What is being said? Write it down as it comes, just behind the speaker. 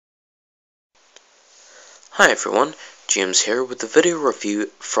Hi everyone, James here with the video review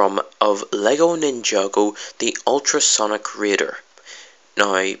of LEGO Ninjago the Ultrasonic Raider.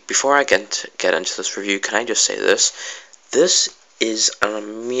 Now, before I get into this review, can I just say this? This is an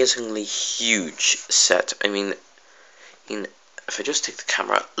amazingly huge set. I mean, if I just take the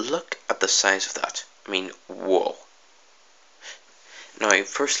camera, look at the size of that. I mean, whoa. Now,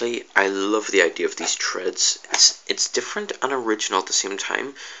 firstly, I love the idea of these treads. It's different and original at the same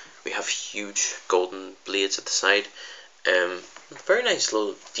time. We have huge golden blades at the side, very nice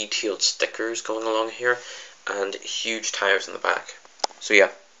little detailed stickers going along here, and huge tires in the back. So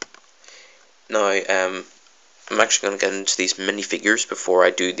yeah, now I'm actually going to get into these minifigures before I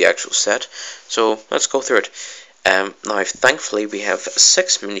do the actual set, so let's go through it. Now thankfully we have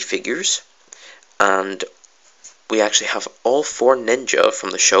 6 minifigures, and we actually have all 4 ninja from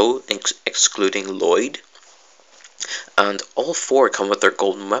the show, excluding Lloyd. And all 4 come with their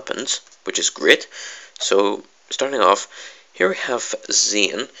golden weapons, which is great. So, starting off, here we have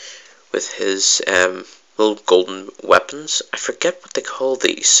Zane with his little golden weapons. I forget what they call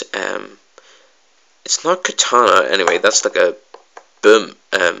these. It's not katana, anyway. That's like a boom,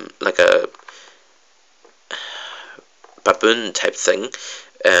 like a baboon type thing.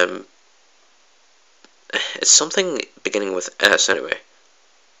 It's something beginning with S, anyway.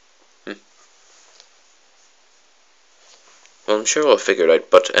 Well, I'm sure I'll figure it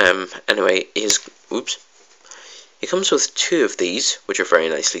out, but anyway, he comes with 2 of these, which are very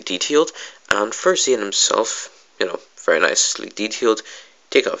nicely detailed, and for Zane himself, very nicely detailed.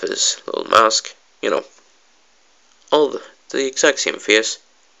 Take off his little mask, all the exact same face,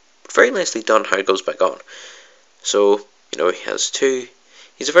 but very nicely done how it goes back on. So, he has 2.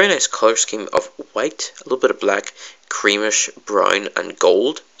 He's a very nice colour scheme of white, a little bit of black, creamish, brown, and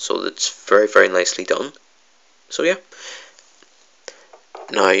gold, so that's very, very nicely done. So yeah.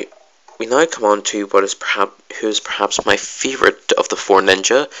 Now, we come on to who is perhaps my favourite of the 4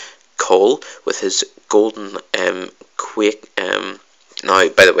 ninja, Cole, with his golden quake. Now,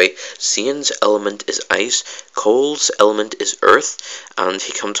 by the way, Zane's element is ice, Cole's element is earth, and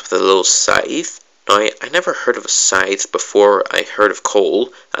he comes with a little scythe. Now, I never heard of a scythe before I heard of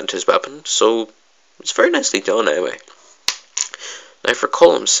Cole and his weapon, so it's very nicely done anyway. Now, for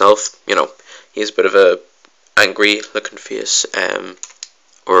Cole himself, he has a bit of a angry looking face,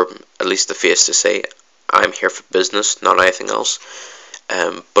 or at least the face to say, I'm here for business, not anything else.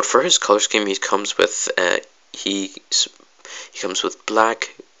 But for his color scheme, he comes with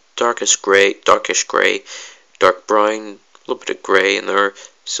black, darkish gray, dark brown, a little bit of gray in there,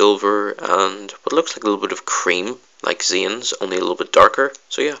 silver, and what looks like a little bit of cream, like Zane's, only a little bit darker.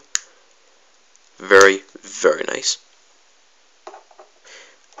 So yeah, very, very nice.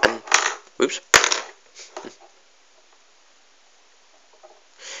 And whoops.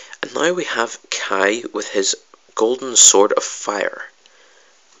 And now we have Kai with his golden sword of fire.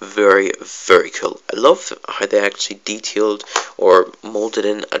 Very, very cool. I love how they actually detailed or molded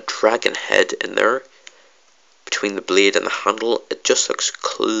in a dragon head in there between the blade and the handle. It just looks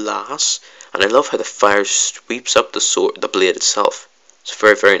class. And I love how the fire sweeps up the blade itself. It's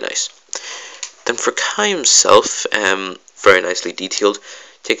very, very nice. Then for Kai himself, very nicely detailed.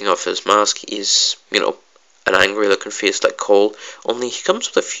 Taking off his mask, he's, an angry looking face like Cole, only he comes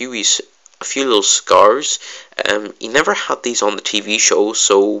with a few little scars. He never had these on the TV show,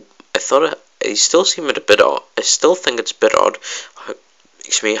 so I still seem a bit odd. I still think it's a bit odd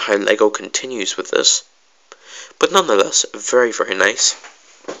how LEGO continues with this, but nonetheless, very, very nice.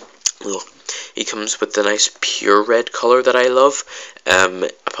 Look, he comes with the nice pure red color that I love.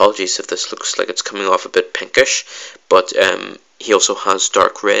 Apologies if this looks like it's coming off a bit pinkish, but he also has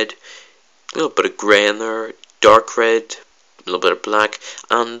dark red, a little bit of grey in there, dark red, a little bit of black,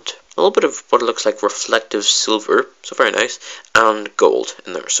 and a little bit of what looks like reflective silver, so very nice, and gold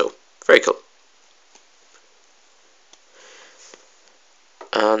in there, so very cool.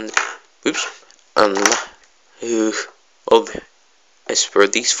 And, I swear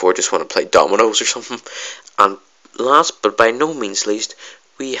these 4 just want to play dominoes or something. And last, but by no means least,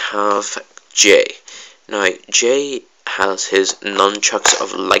 we have Jay. Now, Jay has his nunchucks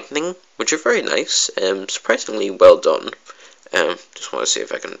of lightning, which are very nice, surprisingly well done. Just want to see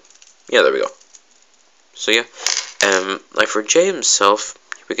if I can, yeah, there we go. So yeah, now for Jay himself,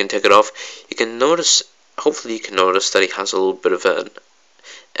 we can take it off. You can notice, hopefully you can notice that he has a little bit of the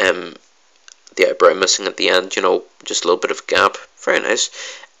eyebrow missing at the end, just a little bit of gap, very nice.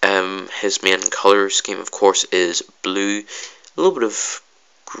 His main color scheme, of course, is blue, a little bit of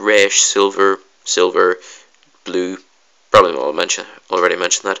greyish silver, blue, probably already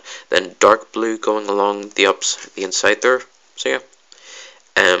mentioned that. Then dark blue going along the inside there. So yeah.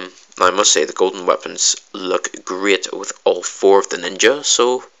 Now I must say the golden weapons look great with all 4 of the ninja,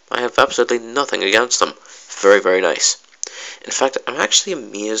 so I have absolutely nothing against them. Very, very nice. In fact, I'm actually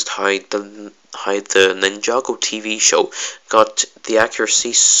amazed how the Ninjago TV show got the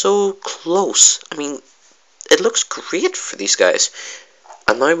accuracy so close. I mean, it looks great for these guys.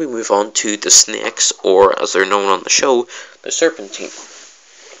 And now we move on to the snakes, or as they're known on the show, the serpentine.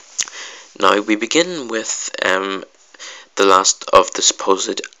 Now we begin with the last of the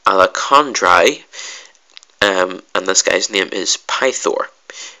supposed Alakandrai, and this guy's name is Pythor.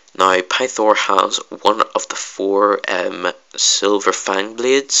 Now Pythor has one of the 4 silver fang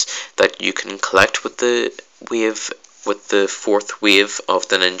blades that you can collect with the 4th wave of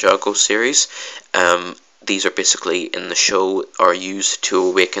the Ninjago series. These are basically in the show are used to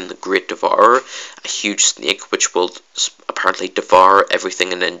awaken the Great Devourer, a huge snake which will apparently devour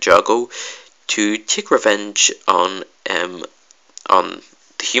everything in Ninjago, to take revenge on the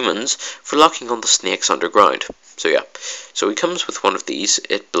humans for locking all the snakes underground. So yeah, so he comes with one of these.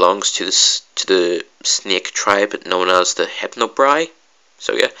 It belongs to the snake tribe known as the Hypnobrai.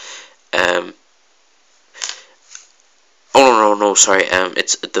 So yeah, oh no, sorry,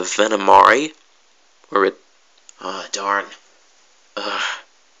 it's the Venomari. Or it, darn.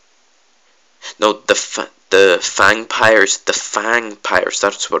 No, the Fangpires,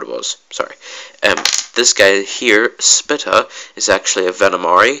 that's what it was, sorry. This guy here, Spitta, is actually a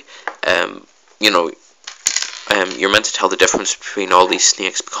Venomari. You know, you're meant to tell the difference between all these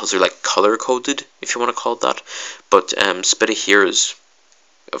snakes because they're like color-coded, if you want to call it that. But Spitta here is,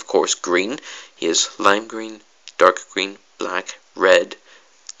 of course, green. He is lime green, dark green, black, red.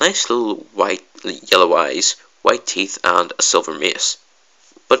 Nice little white, yellow eyes, white teeth, and a silver mace.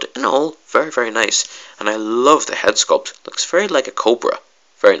 But in all, very, very nice. And I love the head sculpt. Looks very like a cobra.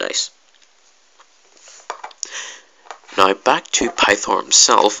 Very nice. Now back to Pythor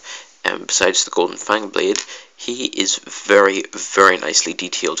himself. Besides the golden fang blade, he is very, very nicely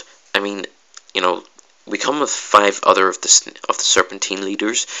detailed. I mean, you know, we come with 5 other of the serpentine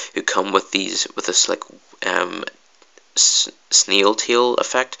leaders who come with this like snail tail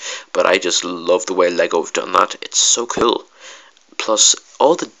effect, but I just love the way Lego have done that. It's so cool. Plus,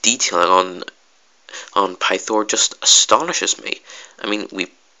 all the detailing on Pythor just astonishes me. I mean, me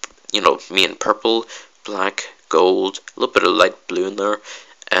in purple, black, gold, a little bit of light blue in there.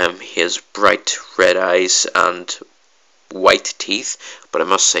 He has bright red eyes and white teeth, but I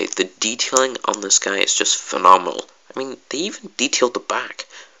must say the detailing on this guy is just phenomenal. I mean, they even detailed the back,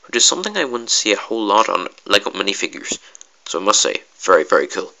 which is something I wouldn't see a whole lot on Lego minifigures. So I must say, very, very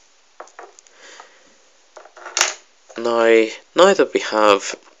cool. Now that we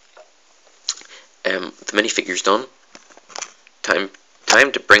have the minifigures done,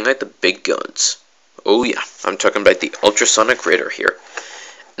 time to bring out the big guns. Oh yeah, I'm talking about the ultrasonic raider here.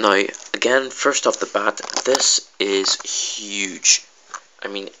 Now, again, first off the bat, this is huge. I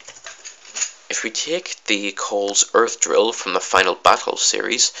mean, if we take the Cole's Earth Drill from the Final Battle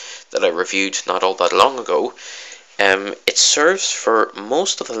series that I reviewed not all that long ago, it serves for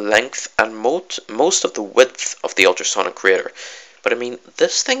most of the length and most of the width of the ultrasonic raider. But I mean,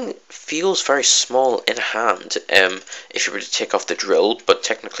 this thing feels very small in hand if you were to take off the drill, but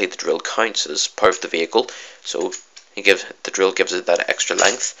technically the drill counts as part of the vehicle, so the drill gives it that extra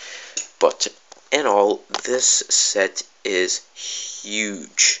length. But in all, this set is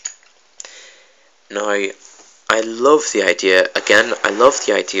huge. Now, I love the idea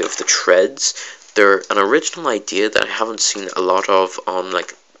of the treads. They're an original idea that I haven't seen a lot of on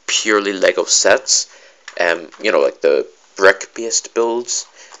like purely Lego sets. You know, like the brick-based builds.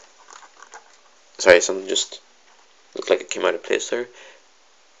 Sorry, something just looked like it came out of place there.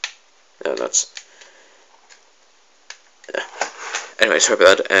 No, that's... Anyway, sorry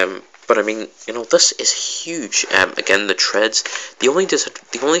about that. But I mean, you know, this is huge. Again, the treads. The only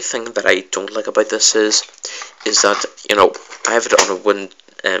thing that I don't like about this is that, you know, I have it on a wooden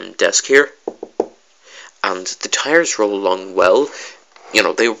desk here, and the tires roll along well. You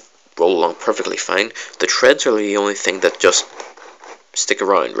know, they roll along perfectly fine. The treads are the only thing that just stick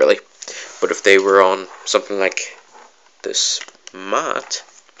around, really. But if they were on something like this mat,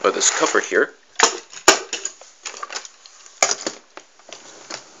 or this cover here,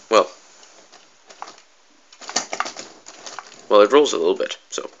 well, it rolls a little bit,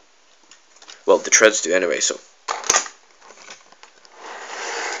 so, well, the treads do anyway, so.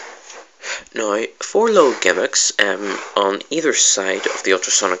 Now, 4 little gimmicks on either side of the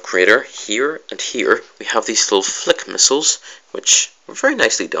ultrasonic raider, here and here, we have these little flick missiles, which are very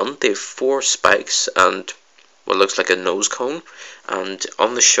nicely done. They have 4 spikes and what looks like a nose cone, and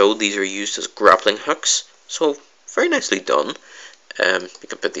on the show these are used as grappling hooks, so very nicely done. You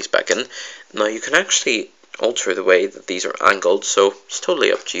can put these back in. Now you can actually alter the way that these are angled, so it's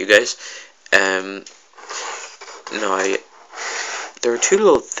totally up to you guys. Now there are two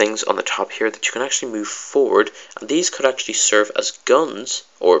little things on the top here that you can actually move forward, and these could actually serve as guns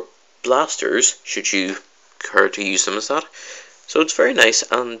or blasters should you care to use them as that. So it's very nice,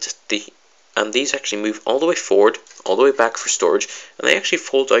 and these actually move all the way forward, all the way back for storage, and they actually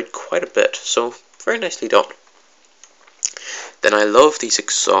fold out quite a bit, so very nicely done. Then I love these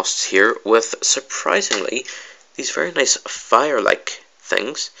exhausts here with, surprisingly, these very nice fire-like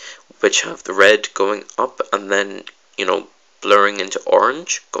things, which have the red going up and then, you know, blurring into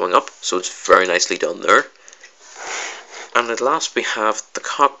orange going up, so it's very nicely done there. And at last we have the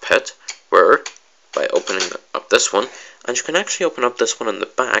cockpit, where by opening up this one, and you can actually open up this one in the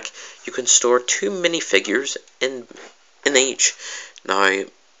back, you can store 2 minifigures in each. Now,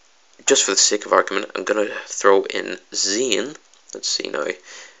 just for the sake of argument, I'm going to throw in Zane. Let's see now.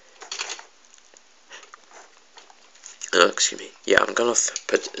 Excuse me. Yeah, I'm going to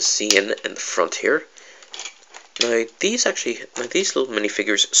put Zane in the front here. Now these little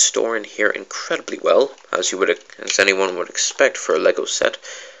minifigures store in here incredibly well, as anyone would expect for a Lego set.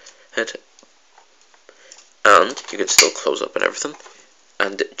 And you can still close up and everything.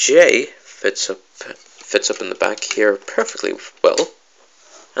 And Jay fits up in the back here perfectly well.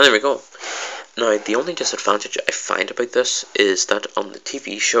 And there we go. Now the only disadvantage I find about this is that on the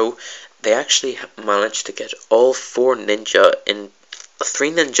TV show they actually managed to get all 4 ninja in.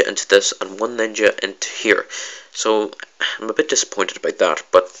 3 ninja into this and 1 ninja into here, so I'm a bit disappointed about that,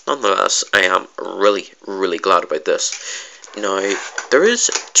 but nonetheless I am really glad about this. Now there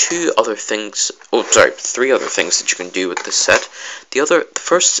is 3 other things that you can do with this set. The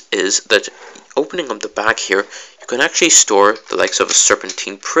first is that opening up the back here, you can actually store the likes of a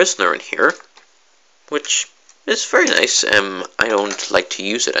serpentine prisoner in here, which is very nice. I don't like to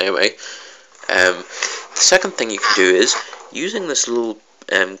use it anyway. The second thing you can do is, using this little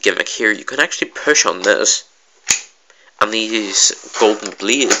gimmick here, you can actually push on this, and these golden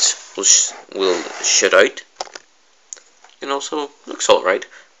blades will shoot out. You know, so looks alright.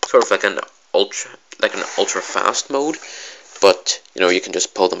 Sort of like an ultra fast mode, but you know, you can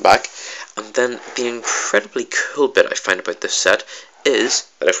just pull them back. And then the incredibly cool bit I find about this set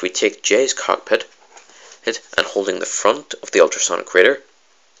is that if we take Jay's cockpit and holding the front of the ultrasonic raider,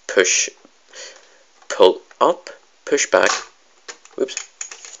 pull up, push back, whoops,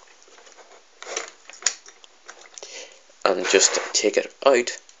 and just take it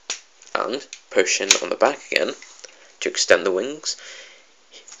out and push in on the back again to extend the wings.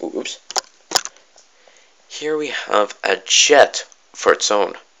 Whoops. Here we have a jet for its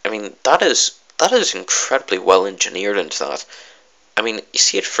own. I mean, that is incredibly well engineered into that. I mean, you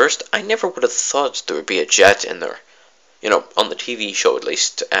see, at first I never would have thought there would be a jet in there. You know, on the TV show at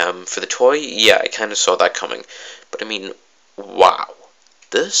least. For the toy, yeah, I kind of saw that coming. But I mean, wow,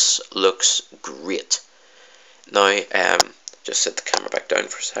 this looks great. Now, just set the camera back down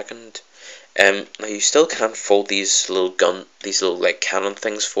for a second. Now you still can't fold these little like cannon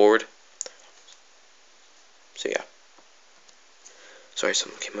things forward. So yeah. Sorry,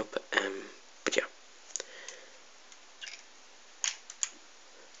 something came up. But yeah.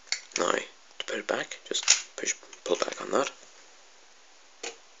 Now to put it back, just pull back on that.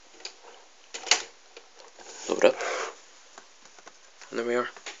 Load up. And there we are.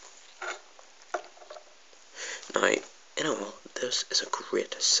 Now, in all, this is a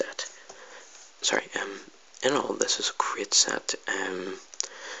great set. Sorry, in all, this is a great set.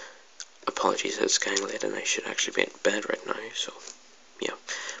 Apologies, it's getting late and I should actually be in bed right now, so, yeah.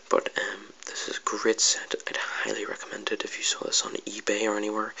 But, this is a great set. I'd highly recommend it if you saw this on eBay or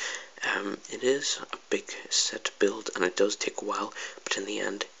anywhere. It is a big set to build and it does take a while, but in the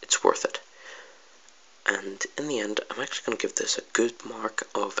end, it's worth it. And in the end, I'm actually going to give this a good mark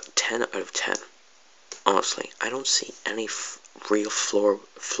of 10 out of 10. Honestly, I don't see any real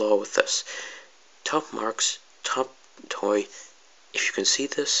flaw with this. Top marks, top toy. If you can see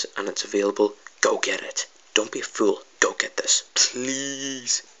this and it's available, go get it. Don't be a fool. Go get this,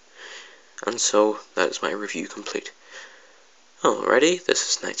 please. And so, that is my review complete. Alrighty, this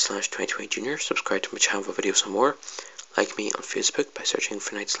is Knight/2020 Junior. Subscribe to my channel for videos and more. Like me on Facebook by searching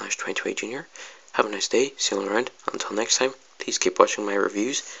for Knight/2020 Junior. Have a nice day, see you all around. Until next time, please keep watching my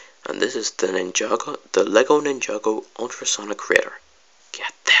reviews. And this is the Lego Ninjago Ultrasonic Raider.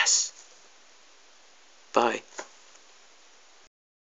 Get this. Bye.